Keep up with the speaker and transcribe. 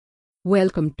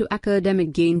Welcome to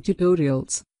Academic Gain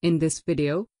Tutorials. In this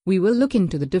video, we will look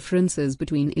into the differences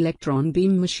between electron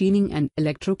beam machining and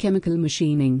electrochemical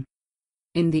machining.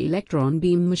 In the electron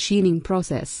beam machining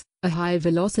process, a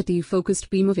high-velocity focused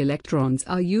beam of electrons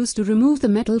are used to remove the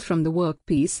metal from the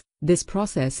workpiece. This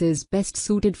process is best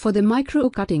suited for the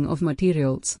micro-cutting of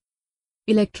materials.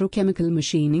 Electrochemical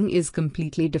machining is a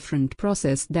completely different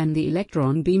process than the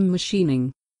electron beam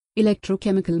machining.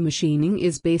 Electrochemical machining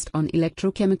is based on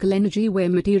electrochemical energy where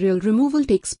material removal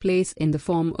takes place in the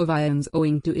form of ions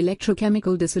owing to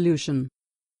electrochemical dissolution.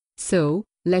 So,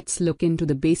 let's look into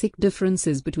the basic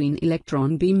differences between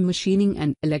electron beam machining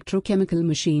and electrochemical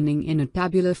machining in a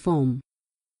tabular form.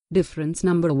 Difference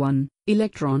number 1.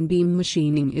 Electron beam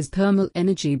machining is thermal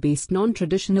energy-based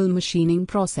non-traditional machining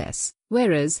process,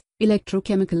 whereas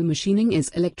electrochemical machining is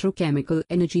electrochemical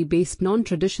energy-based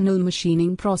non-traditional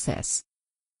machining process.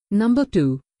 Number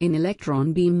 2. In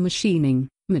electron beam machining,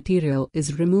 material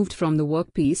is removed from the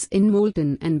workpiece in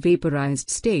molten and vaporized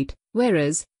state,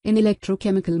 whereas, in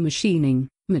electrochemical machining,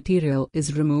 material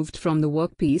is removed from the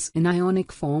workpiece in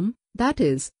ionic form, that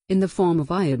is, in the form of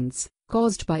ions,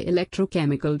 caused by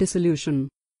electrochemical dissolution.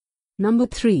 Number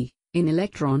 3. In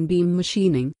electron beam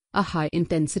machining, a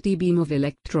high-intensity beam of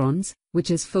electrons,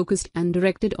 which is focused and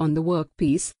directed on the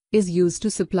workpiece, is used to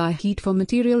supply heat for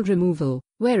material removal,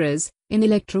 whereas, in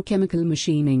electrochemical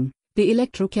machining, the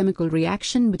electrochemical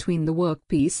reaction between the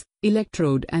workpiece,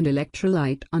 electrode and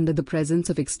electrolyte under the presence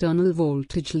of external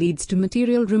voltage leads to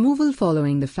material removal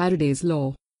following the Faraday's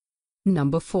law.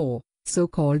 Number 4.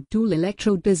 So-called tool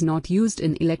electrode is not used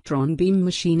in electron beam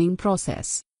machining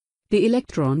process. The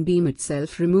electron beam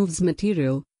itself removes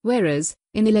material, whereas,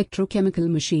 in electrochemical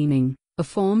machining, a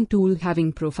form tool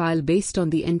having profile based on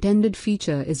the intended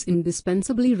feature is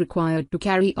indispensably required to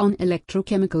carry on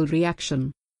electrochemical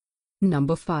reaction.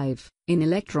 Number 5. In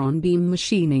electron beam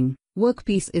machining,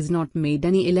 workpiece is not made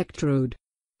any electrode.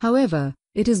 However,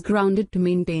 it is grounded to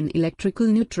maintain electrical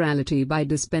neutrality by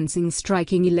dispensing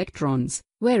striking electrons,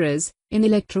 whereas, in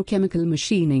electrochemical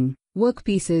machining,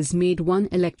 workpiece is made one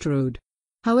electrode.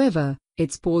 However,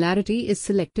 its polarity is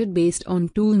selected based on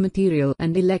tool material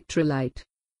and electrolyte.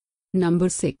 Number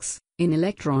 6. In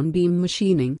electron beam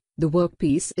machining, the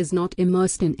workpiece is not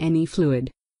immersed in any fluid.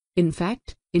 In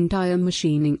fact, entire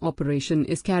machining operation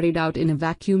is carried out in a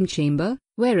vacuum chamber,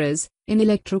 whereas, in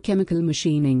electrochemical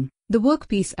machining, the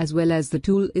workpiece as well as the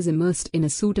tool is immersed in a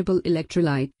suitable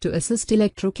electrolyte to assist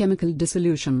electrochemical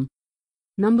dissolution.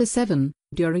 Number 7.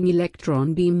 During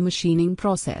electron beam machining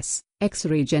process,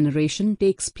 X-ray generation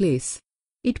takes place.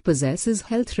 It possesses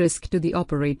health risk to the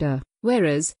operator,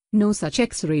 whereas, no such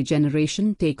X-ray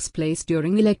generation takes place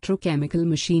during electrochemical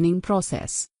machining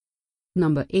process.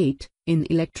 Number 8. In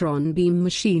electron beam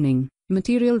machining,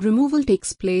 material removal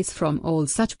takes place from all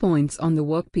such points on the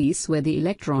workpiece where the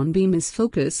electron beam is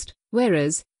focused,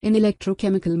 whereas, in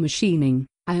electrochemical machining,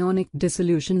 ionic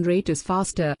dissolution rate is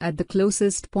faster at the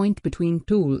closest point between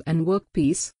tool and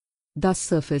workpiece. Thus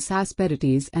surface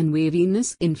asperities and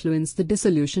waviness influence the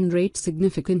dissolution rate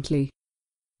significantly.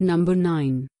 Number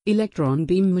 9. Electron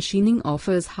beam machining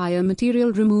offers higher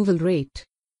material removal rate.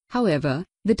 However,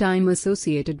 the time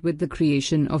associated with the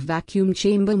creation of vacuum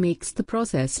chamber makes the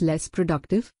process less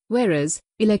productive, whereas,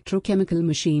 electrochemical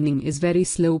machining is very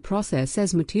slow process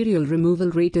as material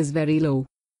removal rate is very low.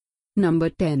 Number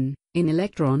 10. In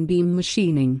electron beam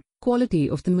machining, quality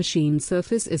of the machine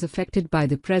surface is affected by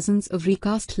the presence of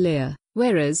recast layer,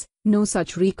 whereas, no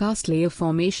such recast layer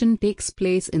formation takes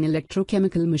place in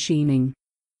electrochemical machining.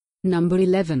 Number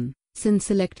 11.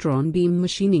 Since electron beam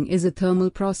machining is a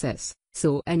thermal process,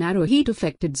 so a narrow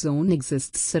heat-affected zone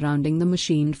exists surrounding the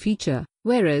machined feature,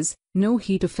 whereas, no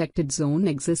heat-affected zone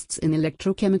exists in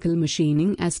electrochemical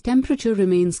machining as temperature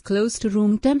remains close to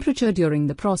room temperature during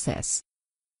the process.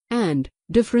 And,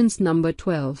 difference number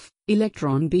 12.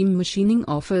 Electron beam machining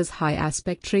offers high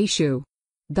aspect ratio.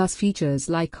 Thus features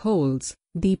like holes,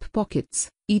 deep pockets,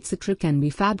 etc. can be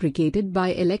fabricated by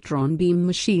electron beam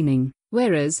machining,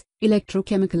 whereas,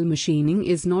 electrochemical machining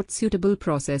is not suitable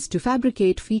process to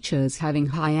fabricate features having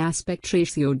high aspect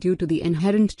ratio due to the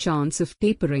inherent chance of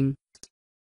tapering,